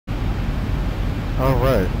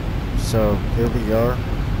Alright, so here we are,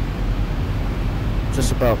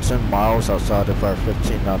 just about 10 miles outside of our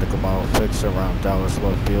 15 nautical mile fix around Dallas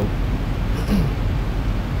Love Field.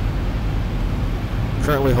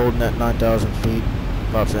 Currently holding at 9,000 feet,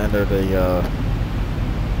 about to enter the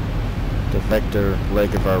vector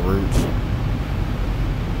leg of our route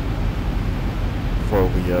before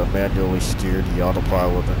we manually steer the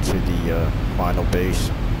autopilot into the final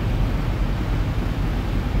base.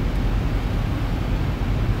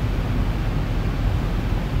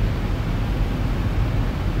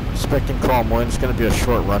 Expecting calm wind. It's going to be a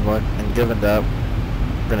short runway, and given that,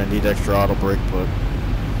 we're going to need extra auto brake, but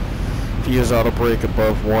if you use auto brake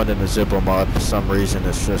above 1 in the Zibo mod, for some reason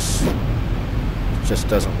it just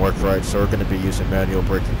doesn't work right, so we're going to be using manual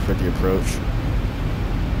braking for the approach.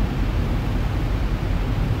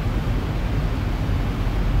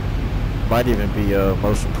 Might even be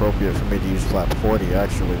most appropriate for me to use flap 40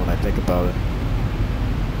 actually when I think about it.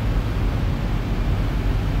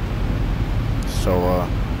 So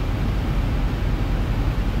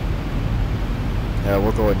yeah,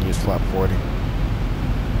 we'll go ahead and use flap 40.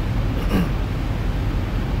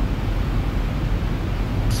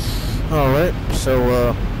 Alright, so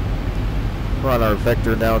we're on our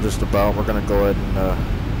vector now just about. We're going to go ahead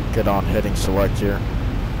and get on heading select here.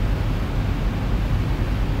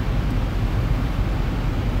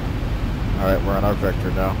 Alright, we're on our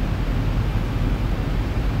vector now.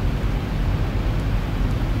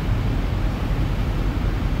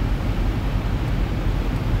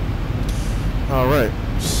 Alright,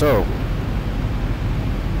 so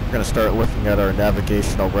we're going to start looking at our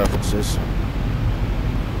navigational references.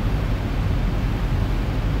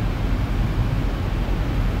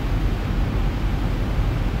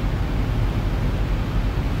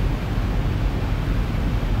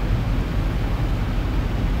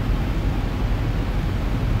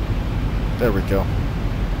 There we go.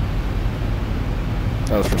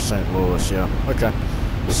 That was for St. Louis, yeah. Okay.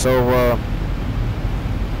 So,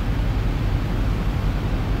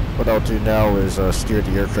 what I'll do now is steer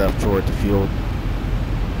the aircraft toward the field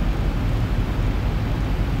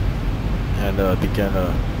and begin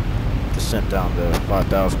a descent down to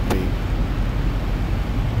 5,000 feet.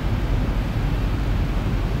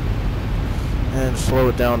 And slow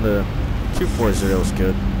it down to 240 is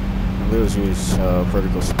good. And we'll use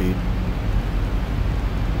vertical speed.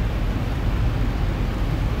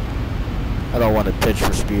 I don't want to pitch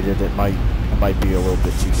for speed. It might be a little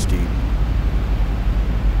bit too steep.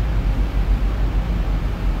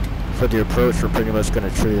 For the approach, we're pretty much going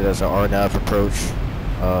to treat it as an RNAV approach,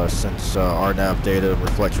 since RNAV data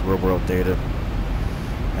reflects real-world data,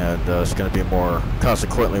 and it's going to be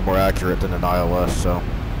consequently more accurate than an ILS. So,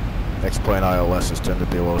 X-plane ILSs tend to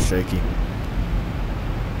be a little shaky,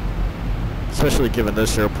 especially given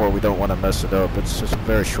this airport. We don't want to mess it up. It's just a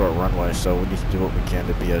very short runway, so we need to do what we can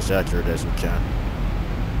to be as accurate as we can.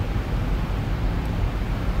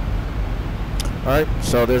 Alright,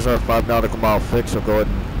 so there's our 5 nautical mile fix. We'll go ahead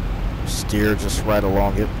and steer just right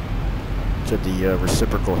along it to the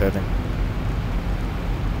reciprocal heading.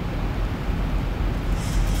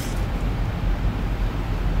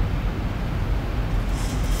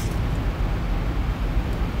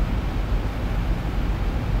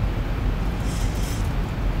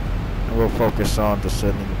 And we'll focus on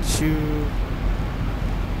descending to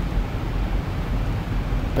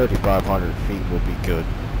 3,500 feet will be good.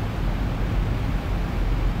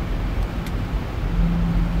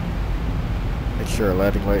 Make sure our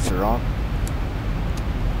landing lights are on.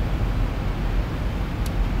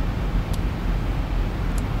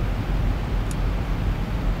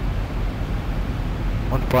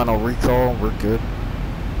 One final recall, we're good.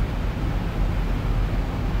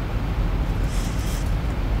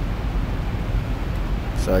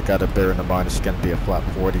 So I gotta bear in mind it's gonna be a flap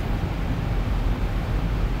 40.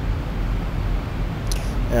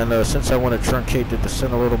 And since I want to truncate the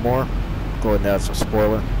descent a little more, go ahead and add some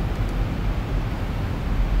spoiler.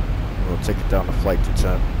 We'll take it down to flight to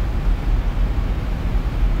 10.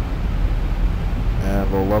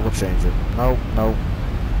 And we'll level change it. Nope, nope.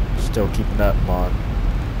 Still keeping that in mind.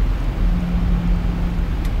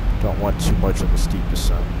 Don't want too much of a steep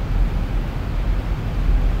descent.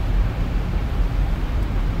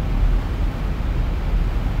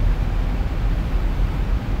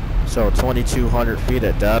 So 2,200 feet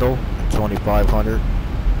at Daddle and 2,500.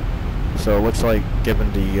 So it looks like,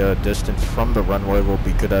 given the distance from the runway, we'll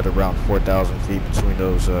be good at around 4,000 feet between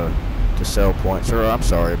those decel points. Or I'm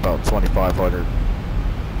sorry, about 2,500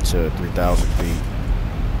 to 3,000 feet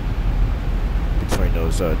between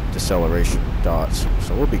those deceleration dots.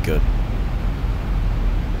 So we'll be good.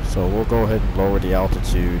 So we'll go ahead and lower the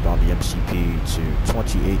altitude on the MCP to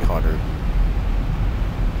 2,800.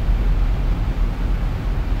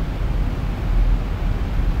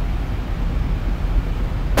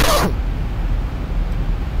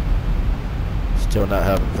 Still not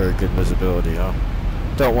having very good visibility, huh?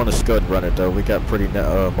 Don't want to scud run it though. We got pretty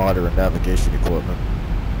modern navigation equipment.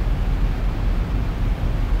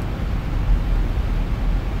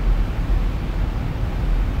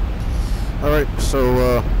 Alright,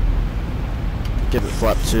 so give it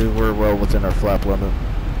flap 2. We're well within our flap limit.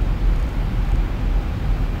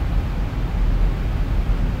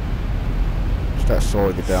 Start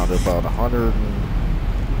slowing it down to about 100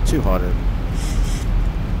 and 200.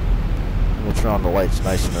 We'll turn on the lights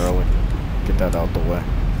nice and early. Get that out the way.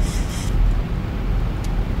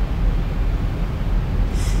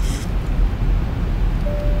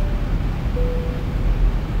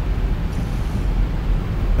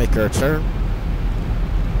 Make our turn.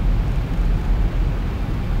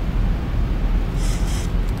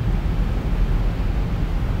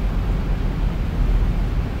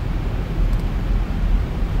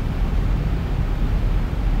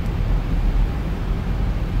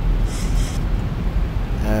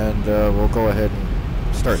 And we'll go ahead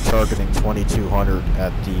and start targeting 2200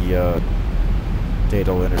 at the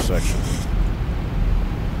Dado intersection.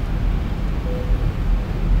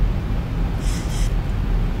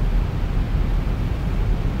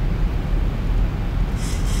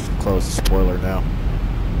 Close the spoiler now.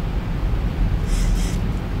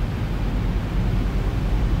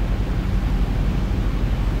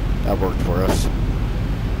 That worked for us.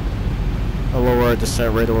 I'll lower our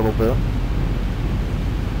descent rate a little bit.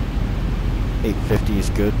 850 is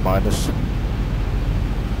good, minus.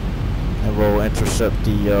 And we'll intercept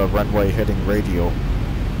the runway heading radial.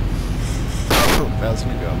 Fast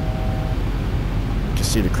we go. You can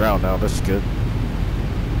see the crown now, that's good.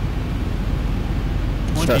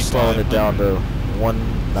 Start slowing it down to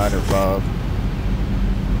 195.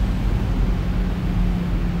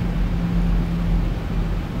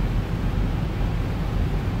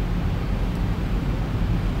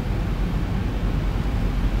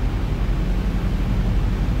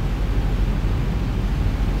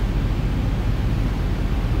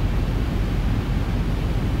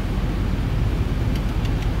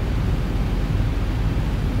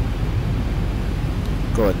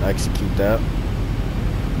 Go ahead and execute that.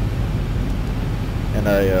 And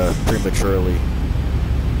I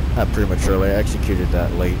I executed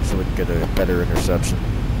that late so we can get a better interception.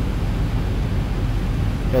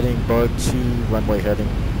 Heading bug to runway heading,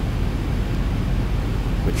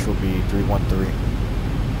 which will be 313.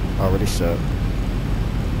 Already set.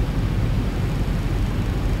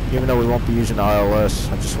 Even though we won't be using ILS,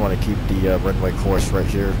 I just want to keep the runway course right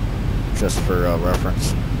here, just for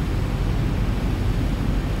reference.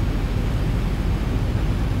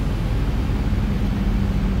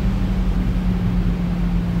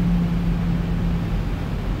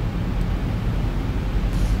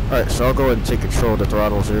 Alright, so I'll go ahead and take control of the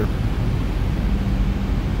throttles here.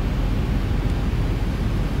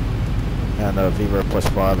 And VREF plus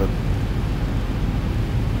 5 it.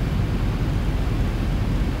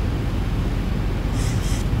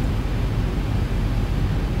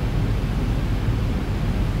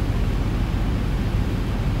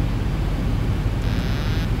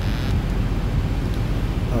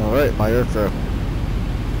 Alright, my aircraft.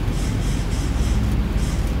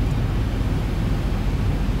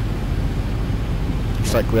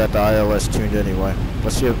 Looks like we have the ILS tuned anyway.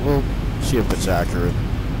 We'll see if it's accurate.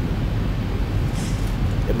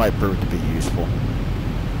 It might prove to be useful.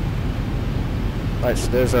 Alright,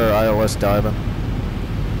 so there's our ILS diving.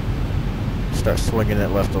 Start swinging it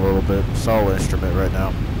left a little bit. Solid instrument right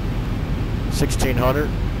now. 1600.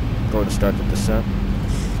 Go ahead and start the descent.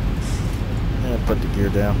 And put the gear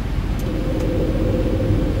down.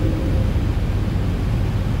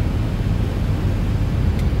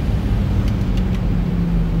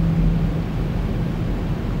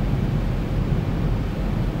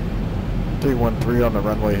 .313 on the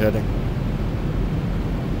runway heading.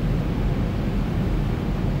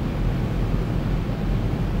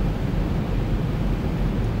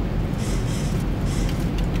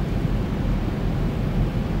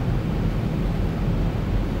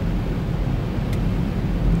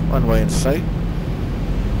 Runway in sight.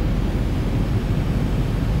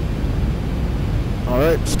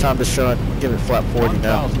 Alright, it's time to shut. Give it flat 40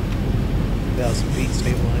 now. 1,000 feet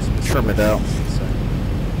stabilized. Trim it out.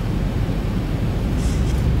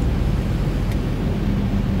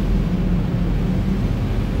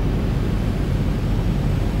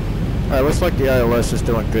 Alright, looks like the ILS is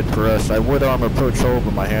doing good for us. I would arm approach hold,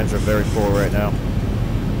 but my hands are very full right now.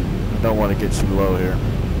 Don't want to get too low here.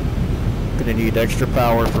 Gonna need extra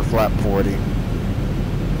power for flap 40.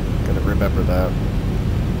 Gotta remember that.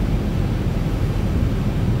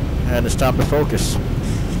 And it's time to focus.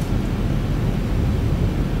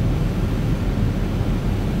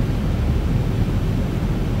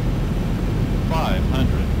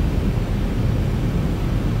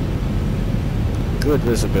 Good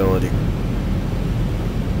visibility.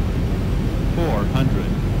 400.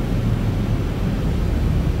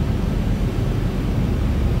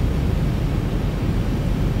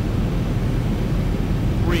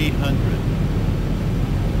 300.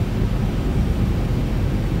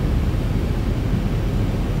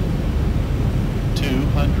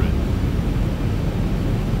 200.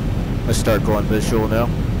 Let's start going visual now.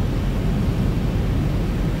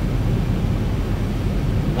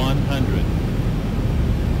 100.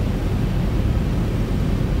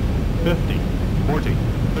 50, 40,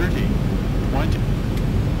 30, 20,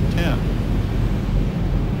 10.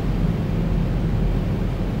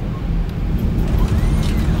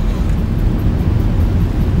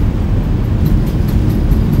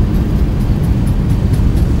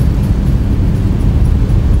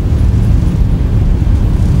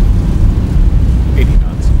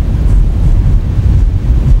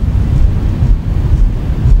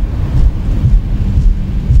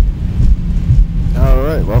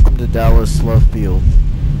 Dallas Love Field.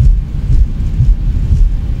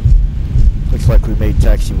 Looks like we made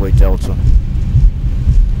taxiway Delta.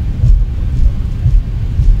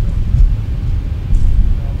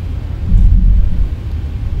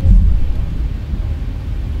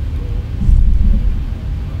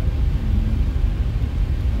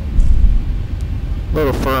 A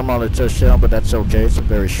little firm on the touchdown, but that's okay. It's a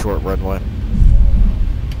very short runway.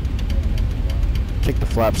 Kick the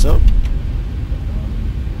flaps up.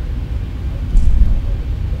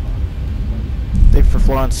 Thanks for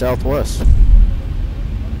flying Southwest.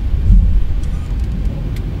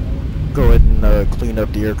 Go ahead and clean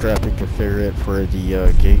up the aircraft and configure it for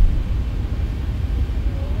the gate.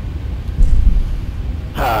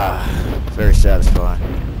 Very satisfying.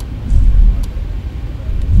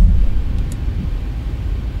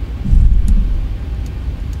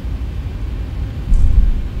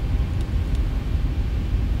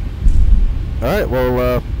 Alright,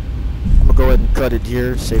 well, I'm gonna go ahead and cut it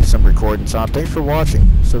here, save some recording time. Thanks for watching.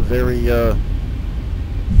 It's a very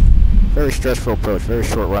stressful approach, very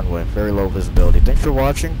short runway, very low visibility. Thanks for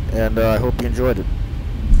watching, and I hope you enjoyed it.